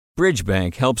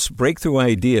Bridgebank helps breakthrough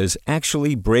ideas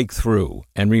actually break through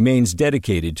and remains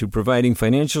dedicated to providing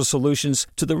financial solutions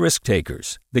to the risk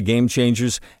takers, the game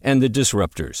changers, and the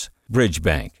disruptors.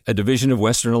 Bridgebank, a division of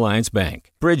Western Alliance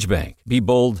Bank. Bridgebank. Be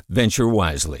bold, venture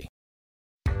wisely.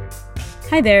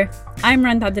 Hi there, I'm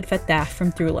Randa Abdel-Fattah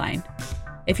from Throughline.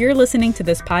 If you're listening to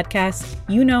this podcast,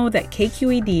 you know that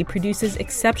KQED produces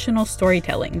exceptional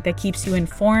storytelling that keeps you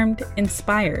informed,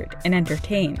 inspired, and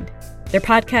entertained. Their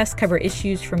podcasts cover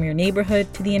issues from your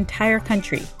neighborhood to the entire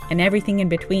country and everything in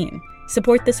between.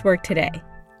 Support this work today.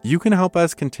 You can help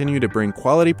us continue to bring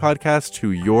quality podcasts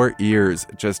to your ears.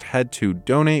 Just head to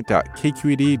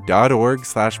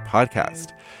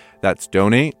donate.kqed.org/podcast. That's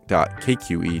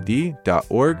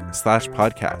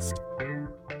donate.kqed.org/podcast.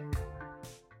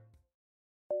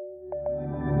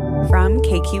 From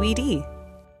KQED.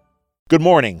 Good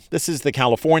morning. This is the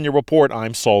California Report.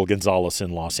 I'm Saul Gonzalez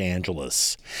in Los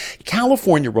Angeles.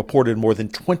 California reported more than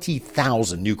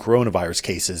 20,000 new coronavirus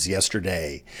cases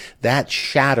yesterday. That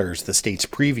shatters the state's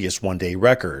previous one-day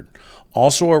record.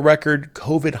 Also a record,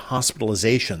 COVID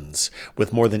hospitalizations,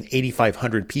 with more than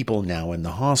 8,500 people now in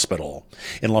the hospital.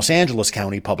 In Los Angeles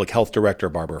County, Public Health Director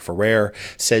Barbara Ferrer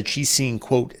said she's seeing,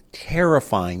 quote,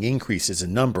 terrifying increases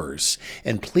in numbers,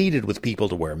 and pleaded with people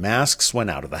to wear masks when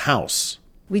out of the house.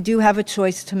 We do have a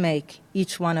choice to make,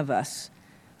 each one of us.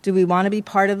 Do we want to be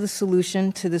part of the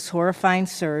solution to this horrifying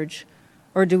surge,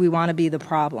 or do we want to be the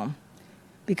problem?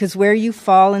 Because where you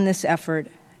fall in this effort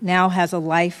now has a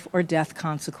life or death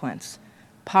consequence,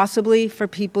 possibly for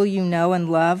people you know and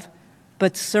love,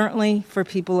 but certainly for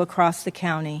people across the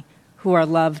county who are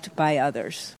loved by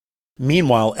others.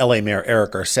 Meanwhile, LA Mayor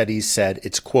Eric Garcetti said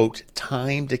it's, quote,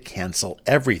 time to cancel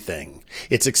everything.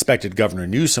 It's expected Governor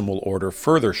Newsom will order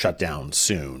further shutdowns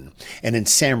soon. And in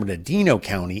San Bernardino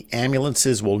County,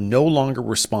 ambulances will no longer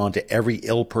respond to every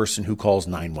ill person who calls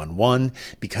 911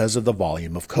 because of the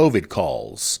volume of COVID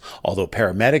calls, although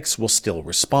paramedics will still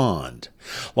respond.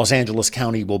 Los Angeles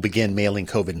County will begin mailing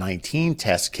COVID-19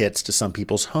 test kits to some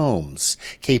people's homes.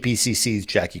 KPCC's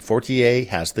Jackie Fortier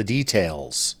has the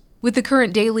details. With the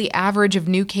current daily average of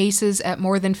new cases at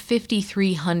more than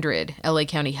 5,300, LA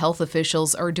County health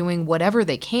officials are doing whatever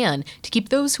they can to keep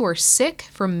those who are sick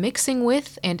from mixing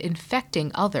with and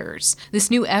infecting others.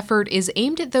 This new effort is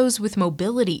aimed at those with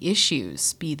mobility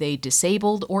issues, be they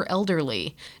disabled or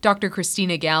elderly. Dr.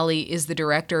 Christina Galli is the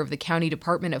director of the County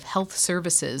Department of Health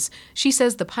Services. She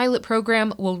says the pilot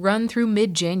program will run through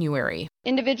mid-January.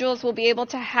 Individuals will be able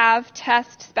to have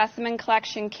test specimen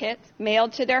collection kits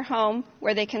mailed to their home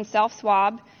where they can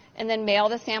self-swab and then mail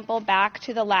the sample back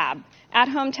to the lab.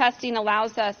 At-home testing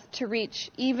allows us to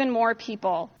reach even more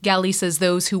people. Galli says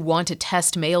those who want a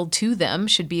test mailed to them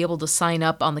should be able to sign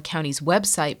up on the county's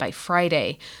website by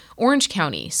Friday. Orange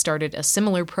County started a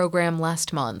similar program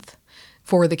last month.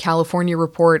 For the California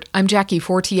Report, I'm Jackie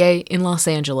Fortier in Los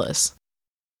Angeles.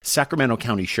 Sacramento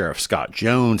County Sheriff Scott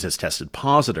Jones has tested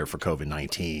positive for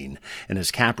COVID-19. And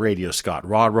as CapRadio Scott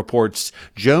Rod reports,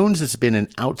 Jones has been an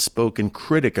outspoken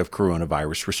critic of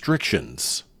coronavirus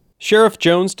restrictions. Sheriff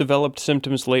Jones developed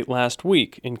symptoms late last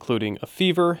week, including a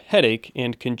fever, headache,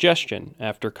 and congestion,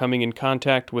 after coming in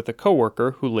contact with a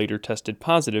coworker who later tested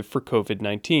positive for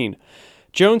COVID-19.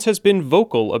 Jones has been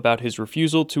vocal about his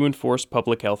refusal to enforce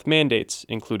public health mandates,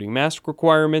 including mask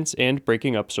requirements and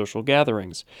breaking up social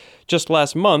gatherings. Just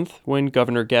last month, when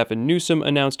Governor Gavin Newsom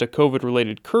announced a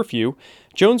COVID-related curfew,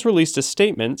 Jones released a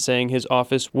statement saying his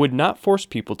office would not force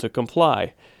people to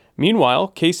comply. Meanwhile,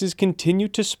 cases continue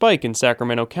to spike in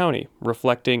Sacramento County,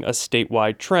 reflecting a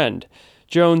statewide trend.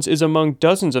 Jones is among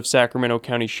dozens of Sacramento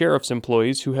County Sheriff's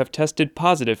employees who have tested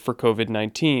positive for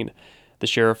COVID-19. The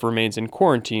sheriff remains in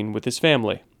quarantine with his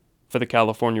family. For the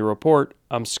California Report,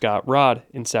 I'm Scott Rod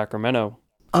in Sacramento.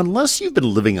 Unless you've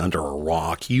been living under a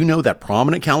rock, you know that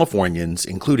prominent Californians,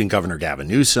 including Governor Gavin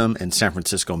Newsom and San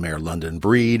Francisco Mayor London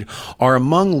Breed, are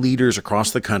among leaders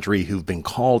across the country who've been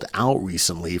called out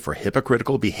recently for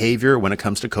hypocritical behavior when it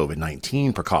comes to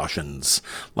COVID-19 precautions,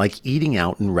 like eating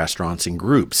out in restaurants in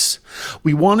groups.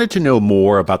 We wanted to know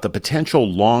more about the potential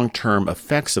long-term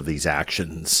effects of these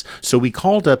actions, so we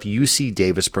called up UC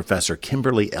Davis professor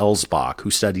Kimberly Elsbach, who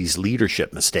studies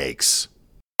leadership mistakes.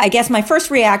 I guess my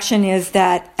first reaction is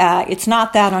that it's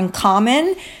not that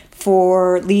uncommon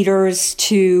for leaders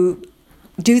to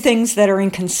do things that are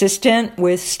inconsistent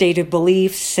with stated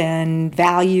beliefs and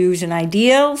values and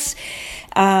ideals.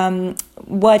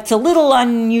 What's a little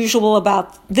unusual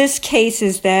about this case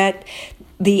is that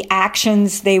the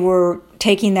actions they were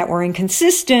taking that were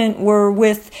inconsistent were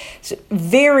with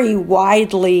very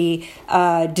widely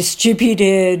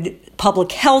distributed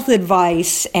public health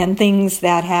advice and things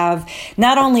that have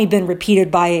not only been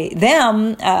repeated by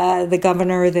them, the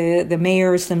governor, the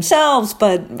mayors themselves,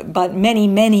 but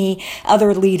many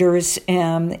other leaders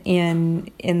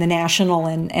in the national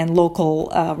and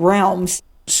local realms.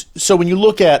 So when you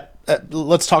look at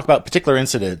let's talk about particular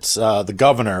incidents. The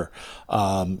governor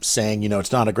saying,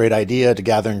 it's not a great idea to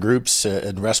gather in groups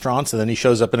in restaurants, and then he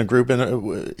shows up in a group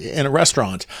in a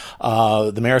restaurant.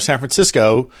 The mayor of San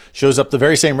Francisco shows up the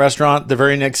very same restaurant the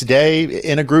very next day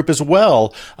in a group as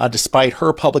well, despite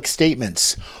her public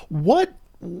statements. What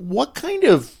kind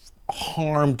of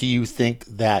harm do you think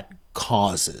that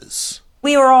causes?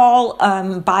 We are all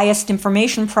biased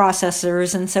information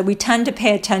processors, and so we tend to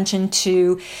pay attention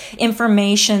to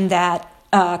information that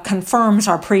confirms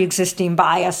our pre-existing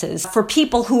biases. For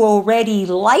people who already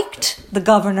liked the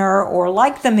governor or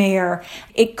liked the mayor,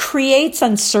 it creates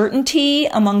uncertainty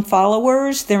among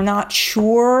followers. They're not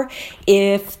sure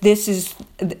if this is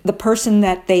the person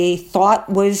that they thought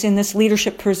was in this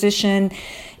leadership position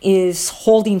is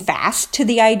holding fast to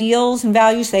the ideals and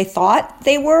values they thought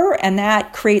they were, and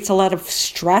that creates a lot of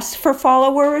stress for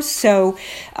followers. So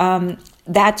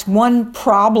that's one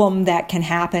problem that can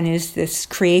happen, is this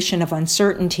creation of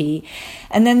uncertainty.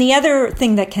 And then the other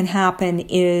thing that can happen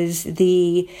is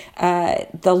the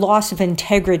loss of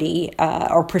integrity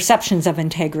or perceptions of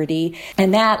integrity,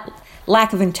 and that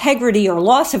lack of integrity or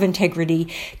loss of integrity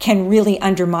can really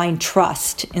undermine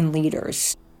trust in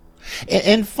leaders.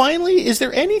 And finally, is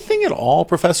there anything at all,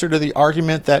 Professor, to the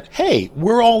argument that, hey,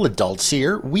 we're all adults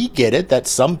here. We get it that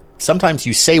sometimes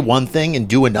you say one thing and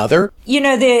do another?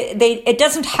 It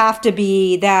doesn't have to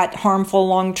be that harmful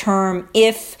long term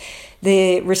if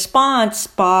the response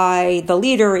by the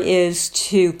leader is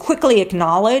to quickly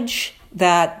acknowledge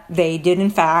that they did, in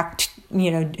fact,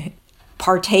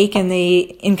 partake in the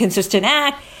inconsistent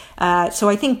act. So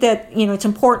I think that, it's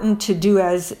important to do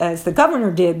as the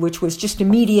governor did, which was just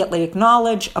immediately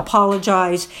acknowledge,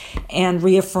 apologize, and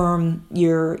reaffirm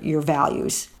your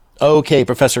values. Okay,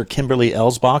 Professor Kimberly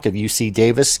Elsbach of UC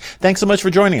Davis, thanks so much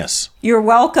for joining us. You're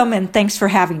welcome, and thanks for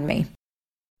having me.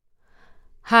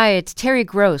 Hi, it's Terry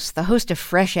Gross, the host of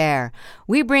Fresh Air.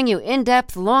 We bring you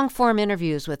in-depth, long-form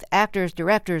interviews with actors,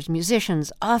 directors,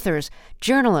 musicians, authors,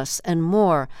 journalists, and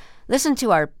more. Listen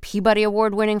to our Peabody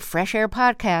Award-winning Fresh Air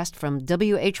podcast from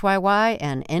WHYY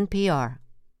and NPR.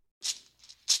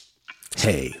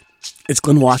 Hey, it's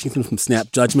Glenn Washington from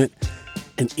Snap Judgment.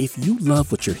 And if you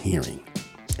love what you're hearing,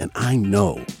 and I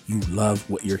know you love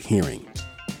what you're hearing,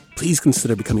 please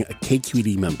consider becoming a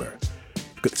KQED member.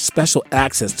 You get special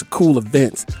access to cool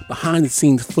events,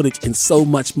 behind-the-scenes footage, and so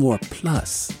much more.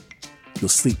 Plus, you'll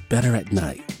sleep better at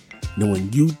night,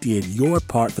 knowing you did your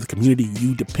part for the community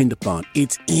you depend upon.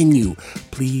 It's in you.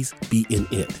 Please be in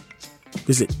it.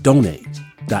 Visit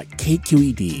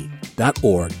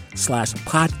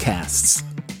donate.kqed.org/podcasts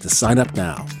to sign up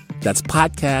now. That's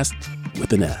podcast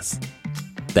with an S.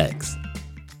 Thanks.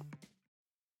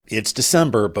 It's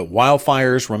December, but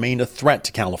wildfires remain a threat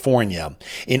to California.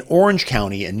 In Orange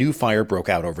County, a new fire broke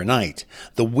out overnight.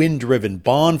 The wind-driven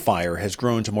bonfire has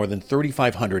grown to more than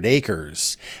 3,500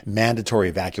 acres. Mandatory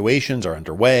evacuations are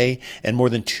underway, and more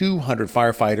than 200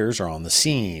 firefighters are on the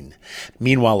scene.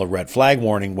 Meanwhile, a red flag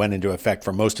warning went into effect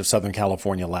for most of Southern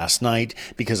California last night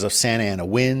because of Santa Ana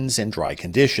winds and dry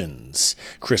conditions.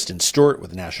 Kristen Stewart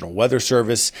with the National Weather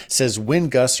Service says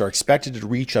wind gusts are expected to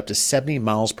reach up to 70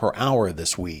 miles per hour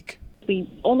this week. We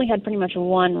only had pretty much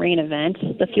one rain event.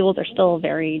 The fuels are still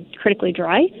very critically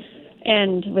dry,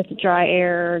 and with dry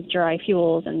air, dry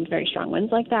fuels, and very strong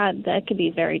winds like that, that could be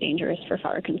very dangerous for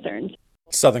fire concerns.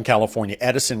 Southern California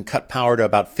Edison cut power to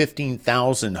about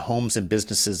 15,000 homes and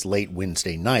businesses late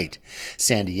Wednesday night.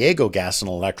 San Diego Gas and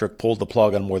Electric pulled the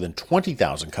plug on more than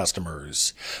 20,000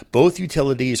 customers. Both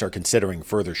utilities are considering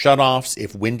further shutoffs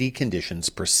if windy conditions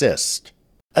persist.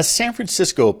 A San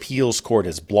Francisco appeals court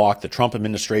has blocked the Trump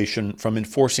administration from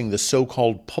enforcing the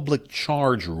so-called public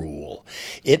charge rule.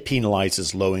 It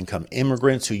penalizes low-income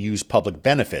immigrants who use public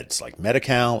benefits like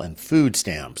Medi-Cal and food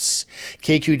stamps.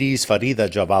 KQED's Farida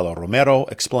Jhabvala Romero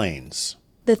explains.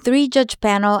 The three-judge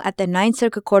panel at the Ninth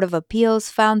Circuit Court of Appeals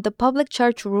found the public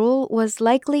charge rule was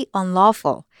likely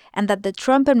unlawful and that the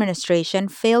Trump administration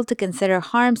failed to consider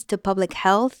harms to public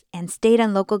health and state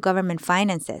and local government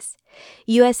finances.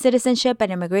 U.S. Citizenship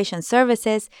and Immigration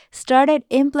Services started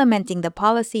implementing the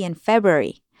policy in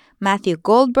February. Matthew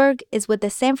Goldberg is with the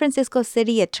San Francisco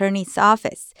City Attorney's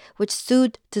Office, which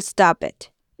sued to stop it.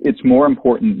 It's more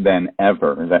important than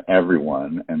ever that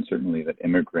everyone, and certainly that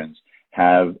immigrants,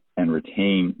 have and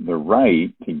retain the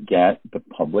right to get the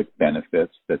public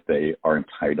benefits that they are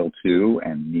entitled to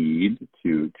and need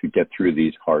to get through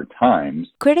these hard times.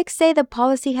 Critics say the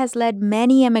policy has led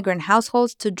many immigrant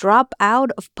households to drop out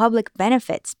of public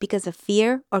benefits because of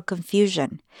fear or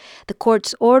confusion. The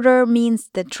court's order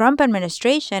means the Trump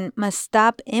administration must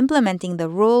stop implementing the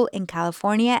rule in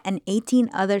California and 18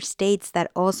 other states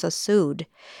that also sued.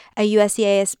 A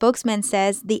USCIS spokesman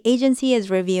says the agency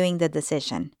is reviewing the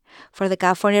decision. For the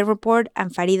California Report, I'm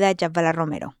Farida Jhabvala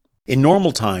Romero. In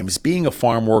normal times, being a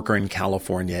farm worker in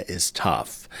California is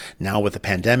tough. Now with the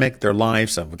pandemic, their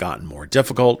lives have gotten more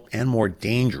difficult and more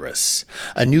dangerous.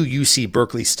 A new UC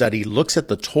Berkeley study looks at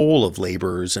the toll of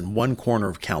laborers in one corner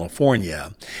of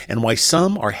California and why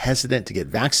some are hesitant to get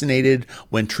vaccinated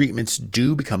when treatments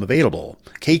do become available.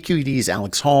 KQED's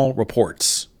Alex Hall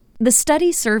reports. The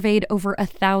study surveyed over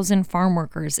 1,000 farm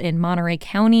workers in Monterey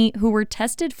County who were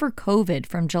tested for COVID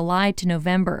from July to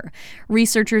November.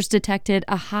 Researchers detected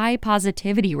a high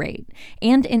positivity rate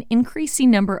and an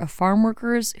increasing number of farm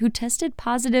workers who tested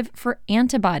positive for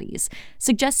antibodies,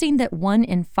 suggesting that 1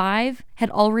 in 5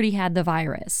 had already had the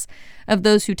virus. Of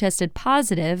those who tested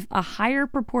positive, a higher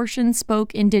proportion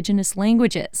spoke indigenous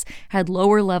languages, had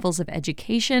lower levels of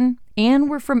education, and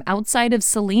were from outside of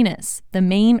Salinas, the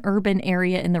main urban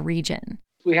area in the region.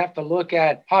 We have to look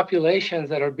at populations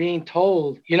that are being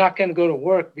told you're not going to go to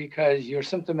work because you're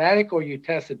symptomatic or you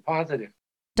tested positive.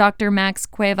 Dr. Max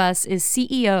Cuevas is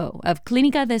CEO of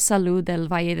Clínica de Salud del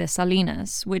Valle de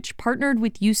Salinas, which partnered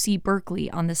with UC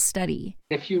Berkeley on this study.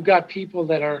 If you've got people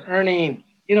that are earning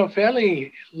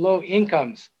fairly low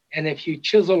incomes, and if you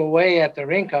chisel away at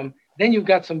their income, then you've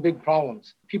got some big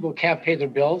problems. People can't pay their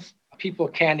bills, people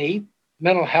can't eat,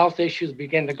 mental health issues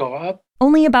begin to go up.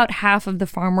 Only about half of the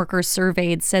farm workers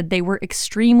surveyed said they were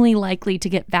extremely likely to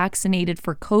get vaccinated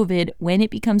for COVID when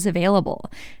it becomes available.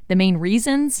 The main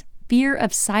reasons? Fear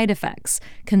of side effects,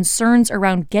 concerns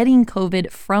around getting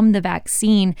COVID from the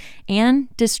vaccine, and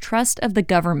distrust of the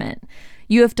government.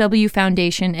 UFW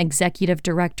Foundation Executive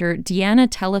Director Diana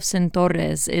Tellefson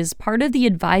Torres is part of the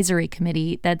advisory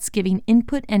committee that's giving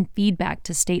input and feedback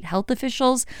to state health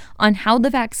officials on how the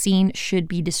vaccine should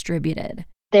be distributed.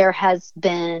 There has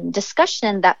been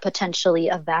discussion that potentially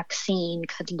a vaccine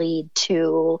could lead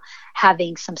to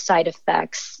having some side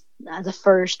effects the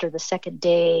first or the second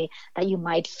day that you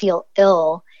might feel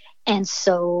ill. And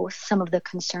so some of the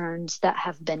concerns that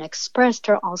have been expressed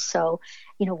are also,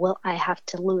 will I have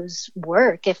to lose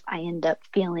work if I end up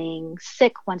feeling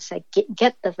sick once I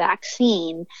get the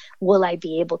vaccine? Will I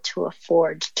be able to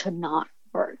afford to not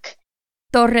work?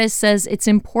 Torres says it's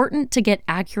important to get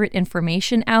accurate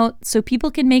information out so people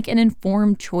can make an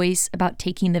informed choice about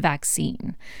taking the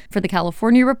vaccine. For the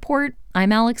California Report,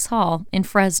 I'm Alex Hall in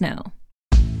Fresno.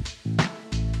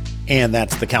 And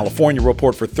that's the California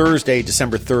Report for Thursday,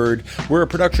 December 3rd. We're a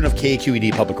production of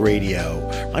KQED Public Radio.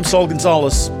 I'm Saul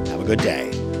Gonzalez. Have a good day.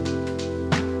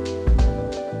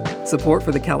 Support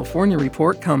for the California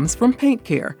Report comes from Paint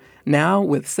Care, now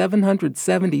with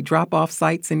 770 drop-off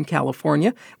sites in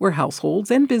California where households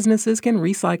and businesses can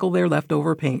recycle their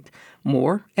leftover paint.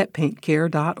 More at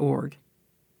paintcare.org.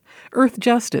 Earth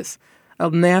Justice, a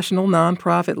national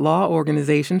nonprofit law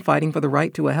organization fighting for the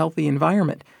right to a healthy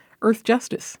environment. Earth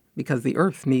Justice, because the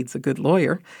earth needs a good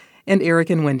lawyer, and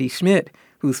Eric and Wendy Schmidt,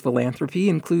 whose philanthropy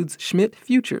includes Schmidt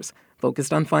Futures,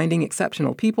 focused on finding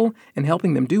exceptional people and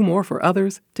helping them do more for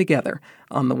others together,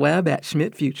 on the web at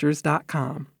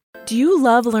schmidtfutures.com. Do you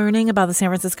love learning about the San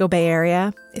Francisco Bay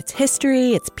Area? Its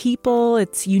history, its people,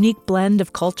 its unique blend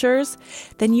of cultures?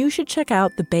 Then you should check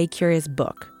out the Bay Curious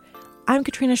book. I'm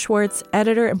Katrina Schwartz,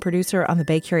 editor and producer on the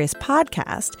Bay Curious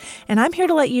podcast, and I'm here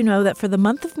to let you know that for the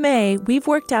month of May, we've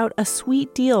worked out a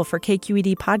sweet deal for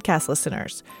KQED podcast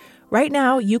listeners. Right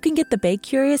now, you can get the Bay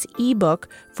Curious ebook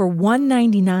for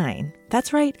 $1.99.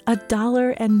 That's right,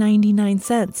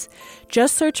 $1.99.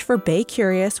 Just search for Bay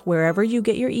Curious wherever you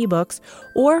get your ebooks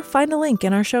or find a link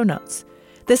in our show notes.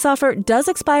 This offer does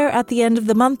expire at the end of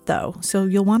the month, though, so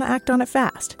you'll want to act on it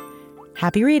fast.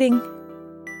 Happy reading!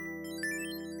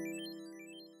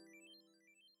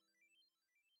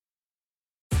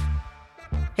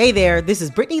 Hey there, this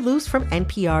is Brittany Luce from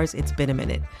NPR's It's Been a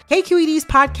Minute. KQED's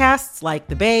podcasts like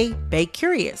The Bay, Bay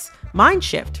Curious, Mind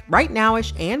Shift, Right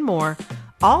Nowish, and more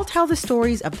all tell the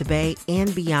stories of the Bay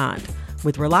and beyond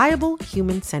with reliable,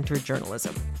 human-centered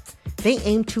journalism. They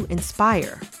aim to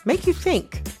inspire, make you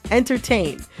think,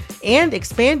 entertain, and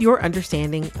expand your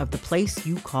understanding of the place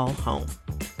you call home.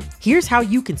 Here's how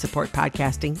you can support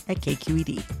podcasting at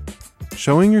KQED.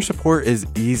 Showing your support is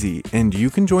easy, and you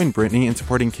can join Brittany in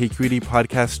supporting KQED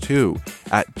Podcast too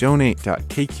at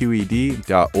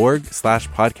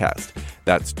donate.kqed.org/podcast.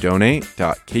 That's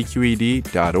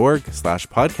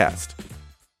donate.kqed.org/podcast.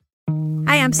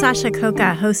 Hi, I'm Sasha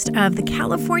Koka, host of the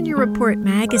California Report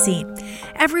magazine.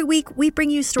 Every week, we bring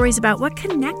you stories about what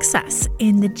connects us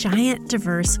in the giant,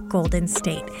 diverse Golden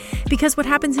State. Because what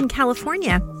happens in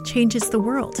California changes the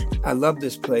world. I love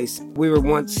this place. We were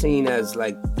once seen as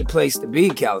like the place to be,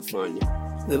 California.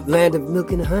 The land of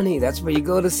milk and honey. That's where you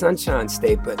go to Sunshine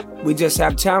State, but we just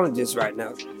have challenges right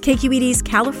now. KQED's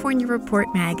California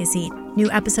Report magazine. New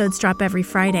episodes drop every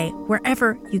Friday,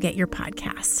 wherever you get your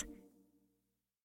podcasts.